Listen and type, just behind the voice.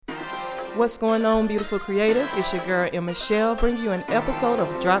What's going on, beautiful creators? It's your girl, Emma Michelle, bringing you an episode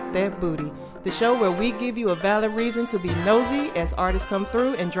of Drop That Booty, the show where we give you a valid reason to be nosy as artists come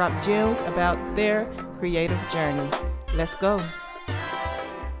through and drop gems about their creative journey. Let's go.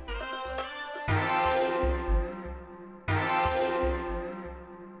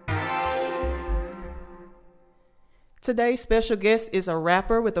 Today's special guest is a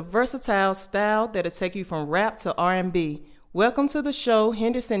rapper with a versatile style that'll take you from rap to R&B. Welcome to the show,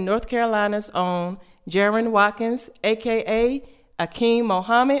 Henderson, North Carolina's own Jaron Watkins, a.k.a. Akeem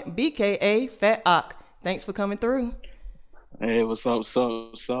Mohammed, b.k.a. Fat Ak. Thanks for coming through. Hey, what's up?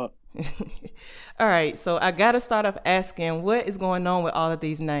 All right, so I got to start off asking, what is going on with all of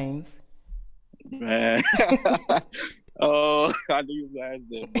these names? Man, oh, I knew you was going to ask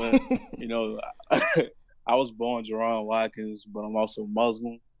that, but, I was born Jaron Watkins, but I'm also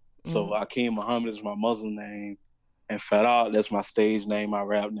Muslim. So Akeem Mohammed is my Muslim name. And Fat Ak, that's my stage name, my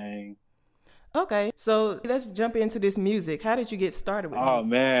rap name. Okay, so let's jump into this music. How did you get started with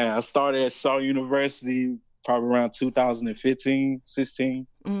music? Man, I started at Shaw University probably around 2015, 16.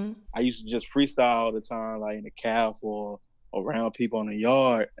 Mm-hmm. I used to just freestyle all the time, like in the cab or around people in the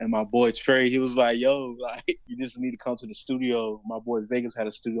yard. And my boy Trey, he was like, yo, like, you just need to come to the studio. My boy Vegas had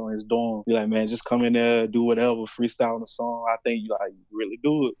a studio in his dorm. He's like, man, just come in there, do whatever, freestyle on the song. I think you really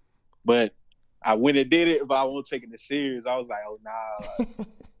do it. But I went and did it, but I wasn't taking it serious. I was like, oh, nah,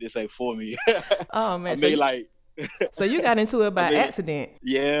 this ain't for me. Oh, man. So you got into it by accident.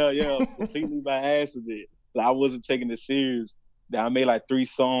 Yeah, completely by accident. Like, I wasn't taking it serious. Then I made like 3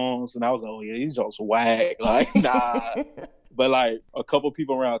 songs, and I was like, oh, yeah, these just whack. Like, nah. But like a couple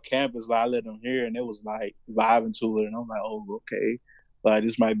people around campus, like I let them hear, and it was like vibing to it. And I'm like, oh, okay. Like,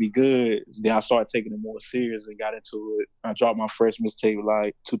 this might be good. Then I started taking it more serious and got into it. I dropped my first mixtape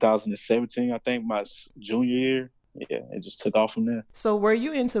like 2017, I think, my junior year. Yeah, it just took off from there. So were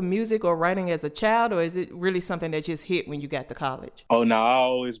you into music or writing as a child, or is it really something that just hit when you got to college? Oh, no, I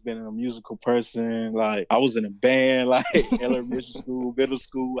always been a musical person. Like, I was in a band, like elementary school, middle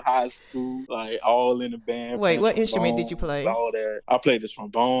school, high school, like all in a band. Wait, what instrument did you play? All that. I played the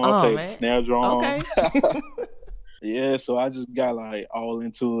trombone. I played the snare drum. Okay. Yeah, so I just got like all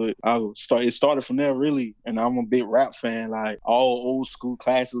into it. It started from there really, and I'm a big rap fan. Like all old school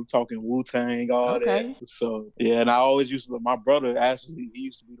classics, talking Wu-Tang, all that. So yeah, and I always used to. My brother actually, he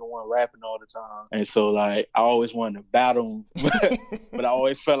used to be the one rapping all the time, and so like I always wanted to battle him, but I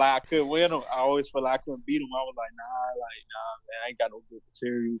always felt like I couldn't win him. I always felt like I couldn't beat him. I was like, nah, man, I ain't got no good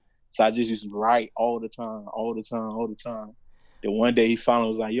material. So I just used to write all the time. Then one day he finally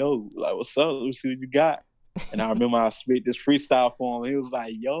was like, yo, like, what's up? Let me see what you got. And I remember I spit this freestyle for him. He was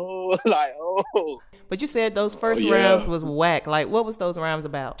like, yo, like, oh. But you said those first rounds was whack. Like, what was those rounds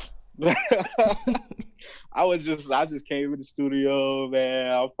about? I just came in the studio,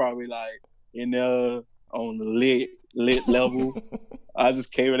 man. I was probably like in there on the lit level. I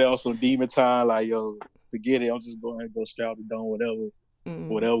just came in there on some demon time, like, yo, forget it. I'm just going to go straight out the dome, whatever.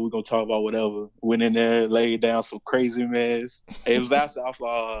 Whatever, we're going to talk about whatever. Went in there, laid down some crazy mess. It was actually off,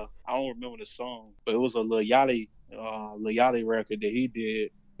 I don't remember the song, but it was a Lil Yachty record that he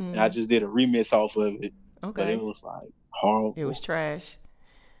did. And I just did a remix off of it. Okay. But it was like horrible. It was trash.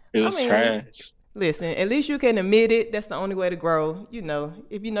 It was trash. Listen, at least you can admit it. That's the only way to grow. You know,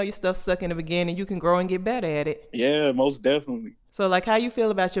 if you know your stuff suck in the beginning, you can grow and get better at it. Yeah, most definitely. So, like, how you feel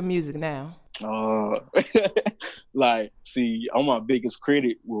about your music now? Like, see, I'm my biggest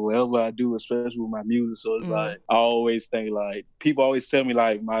critic with whatever I do, especially with my music. So it's like, I always think, like, people always tell me,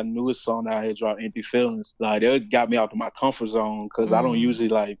 like, my newest song that I had dropped, Empty Feelings, like, it got me out of my comfort zone because I don't usually,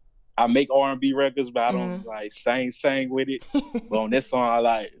 like, I make R&B records, but I don't, like, sing with it. But on this song, I,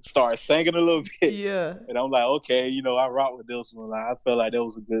 like, started singing a little bit. Yeah. And I'm like, okay, I rock with this one. Like, I felt like that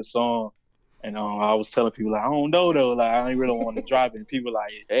was a good song. And I was telling people, like, I don't know, though. Like, I ain't really want to drop it. And people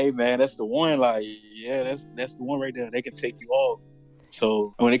like, hey, man, that's the one. Like, yeah, that's the one right there. They can take you off.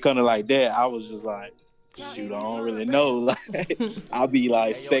 So when it comes to like that, I was just like, shoot, I don't really know. Like, I'll be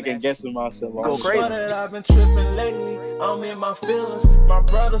like second guessing myself. Go crazy. I've been tripping lately. I'm in my feelings. My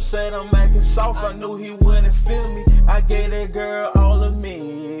brother said I'm acting soft. I knew he wouldn't feel me. I gave that girl all of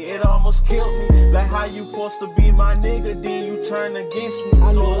me. It almost killed me. Like, how you supposed to be my nigga, then you turn against me?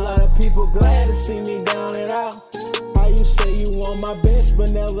 I know a lot of people glad to see me down and out. How you say you want my best, but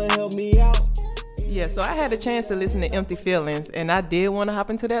never help me out? Yeah, so I had a chance to listen to Empty Feelings, and I did want to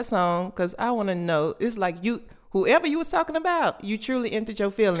hop into that song because I want to know, it's like whoever you was talking about, you truly emptied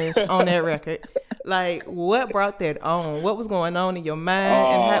your feelings on that record. Like, what brought that on? What was going on in your mind,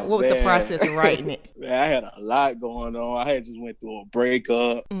 and what was the process of writing it? Man, I had a lot going on. I had just went through a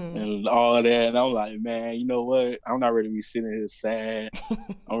breakup and all that, and I'm like, man, you know what? I'm not ready to be sitting here sad.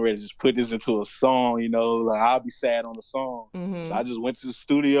 I'm ready to just put this into a song, you know, like I'll be sad on the song. So I just went to the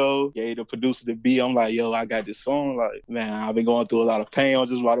studio, gave the producer the beat. I'm like, yo, I got this song. Like, man, I've been going through a lot of pain. I'm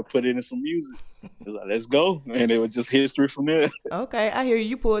just about to put it in some music. He was like, let's go. And it was just history from there. Okay, I hear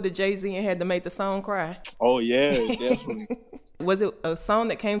you pulled the Jay-Z and had to make the song cry. Oh, yeah, definitely. Was it a song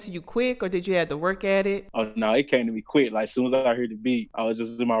that came to you quick, or did you have to work at it? Oh, no, it came to me quick. Like, as soon as I heard the beat, I was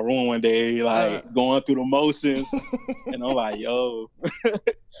just in my room one day, like, going through the motions. And I'm like, yo.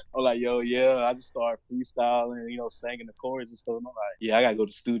 Yeah. I just started freestyling, you know, singing the chords and stuff. And I'm like, yeah, I got to go to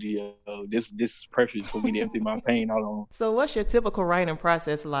the studio. This is perfect for me to empty my pain out on. So what's your typical writing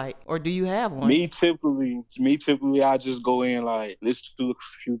process like? Or do you have one? Me typically, I just go in, like, listen to a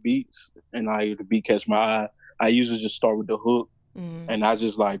few beats, and like the beat catch my eye. I usually just start with the hook, and I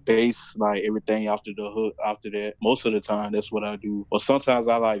just like base like everything after the hook. After that, most of the time, that's what I do. Or sometimes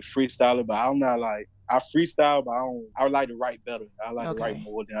I like freestyle it, but I'm not like, I freestyle, but I would like to write better. I like to write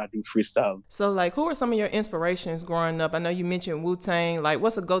more than I do freestyle. So, like, who are some of your inspirations growing up? I know you mentioned Wu-Tang. Like,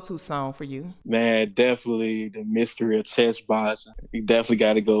 what's a go-to song for you? Man, definitely The Mystery of Chessbox. You definitely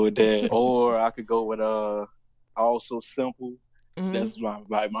got to go with that. Or I could go with Also Simple. That's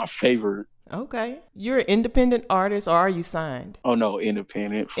my favorite. Okay. You're an independent artist, or are you signed? Oh, no,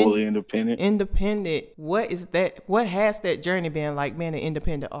 independent, fully independent. Independent. What is that? What has that journey been like, being an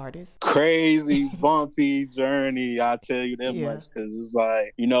independent artist? Crazy, bumpy journey, I tell you that much. Because it's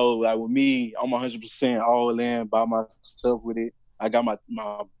like, you know, like with me, I'm 100% all in by myself with it. I got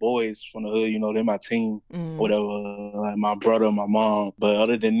my boys from the hood, you know, they're my team, whatever, like my brother, my mom. But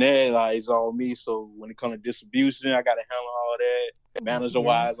other than that, like, it's all me. So when it comes to distribution, I got to handle all that.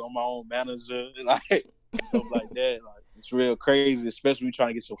 Manager-wise, I'm my own manager, like, stuff like that. Like, it's real crazy, especially when you're trying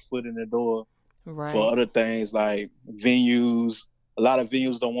to get your foot in the door for other things like venues. A lot of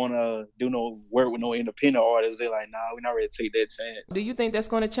venues don't want to do no work with no independent artists. They're like, nah, we're not ready to take that chance. Do you think that's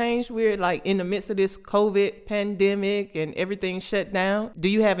going to change? We're like in the midst of this COVID pandemic and everything shut down. Do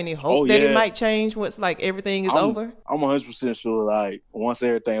you have any hope that it might change once like everything is over? I'm 100% sure like once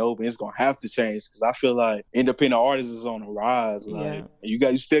everything open, it's going to have to change, because I feel like independent artists is on the rise. Like,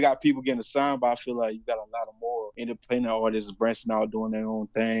 you still got people getting assigned, but I feel like you got a lot of more independent artists branching out, doing their own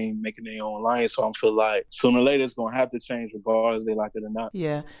thing, making their own lane. So I feel like sooner or later it's going to have to change regardless they like it or not.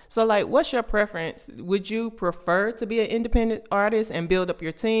 Yeah. So like, what's your preference? Would you prefer to be an independent artist and build up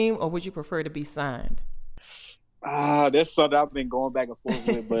your team, or would you prefer to be signed? That's something I've been going back and forth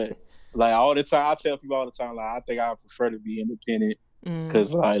with, but like all the time, I tell people all the time, like, I think I prefer to be independent,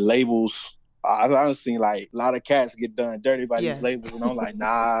 because like labels, I've seen like a lot of cats get done dirty by these labels, and I'm like,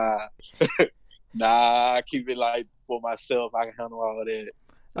 nah, I keep it like for myself. I can handle all of that.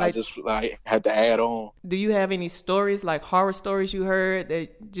 Like, I just like had to add on. Do you have any stories, like horror stories you heard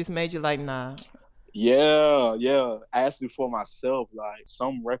that just made you like, nah? Yeah. Actually, for myself, like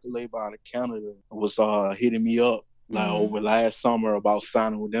some record label out of Canada was hitting me up like over last summer about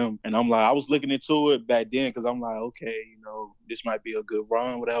signing with them, and I'm like, I was looking into it back then because I'm like, okay, you know, this might be a good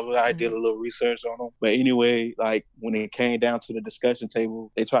run, whatever. I did a little research on them, but anyway, like when it came down to the discussion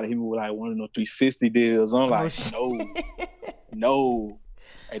table, they tried to hit me with like one of those 360 deals. I'm like, no.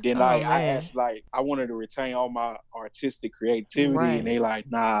 And then I asked, like, I wanted to retain all my artistic creativity, and they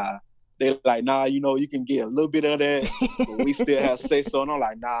like, nah. They're like, nah, you know, you can get a little bit of that, but we still have say so. And I'm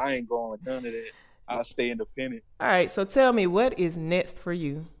like, nah, I ain't going with none of that. I'll stay independent. All right, so tell me, what is next for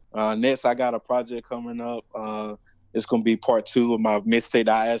you? Next, I got a project coming up. It's going to be part 2 of my mixtape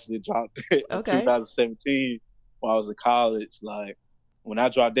I actually dropped in 2017 when I was in college. Like, when I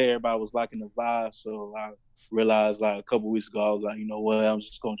dropped there, everybody was liking the vibe, so I realized like a couple weeks ago, I was like, you know what, I'm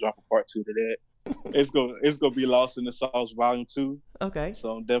just gonna drop a part 2 to that. It's gonna be Lost in the Sauce Volume 2. Okay.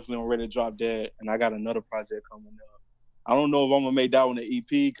 So I'm definitely ready to drop that, and I got another project coming up. I don't know if I'm gonna make that one an EP,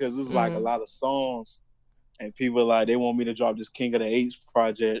 because it's like a lot of songs, and people like they want me to drop this King of the Apes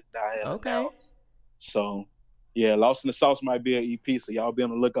project that I have announced. So yeah, Lost in the Sauce might be an EP, so y'all be on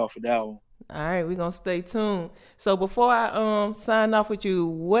the lookout for that one. All right, we're going to stay tuned. So before I sign off with you,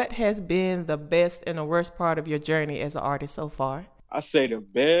 what has been the best and the worst part of your journey as an artist so far? I say the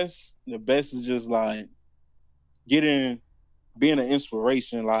best is just like being an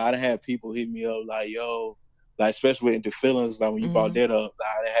inspiration. Like, I done had people hit me up like, yo, like, especially with The Feelings, like when you brought that up, like,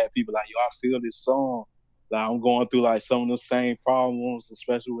 I done had people like, yo, I feel this song. Like, I'm going through like some of the same problems,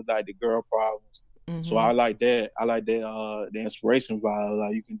 especially with like the girl problems. So I like that. The inspiration vibe.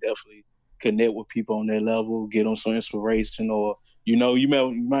 Like, you can definitely connect with people on their level, get them some inspiration, or you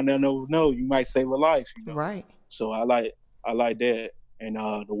might not know, you might save a life. You know? Right. So I like that. And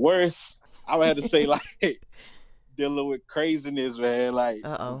the worst, I would have to say like dealing with craziness, man. Like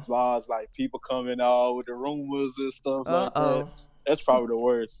flaws, like people coming out with the rumors and stuff like that. That's probably the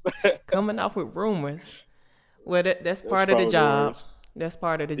worst. Coming off with rumors. Well, that's part of the job. That's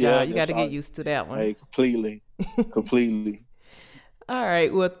part of the job. You got to get used to that one. Hey, completely. All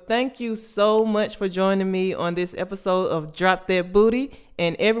right. Well, thank you so much for joining me on this episode of Drop That Booty.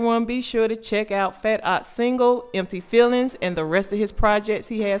 And everyone be sure to check out Fat Ott's single, Empty Feelings, and the rest of his projects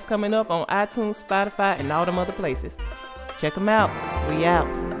he has coming up on iTunes, Spotify, and all them other places. Check them out. We out.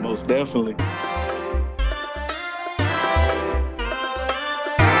 Most definitely.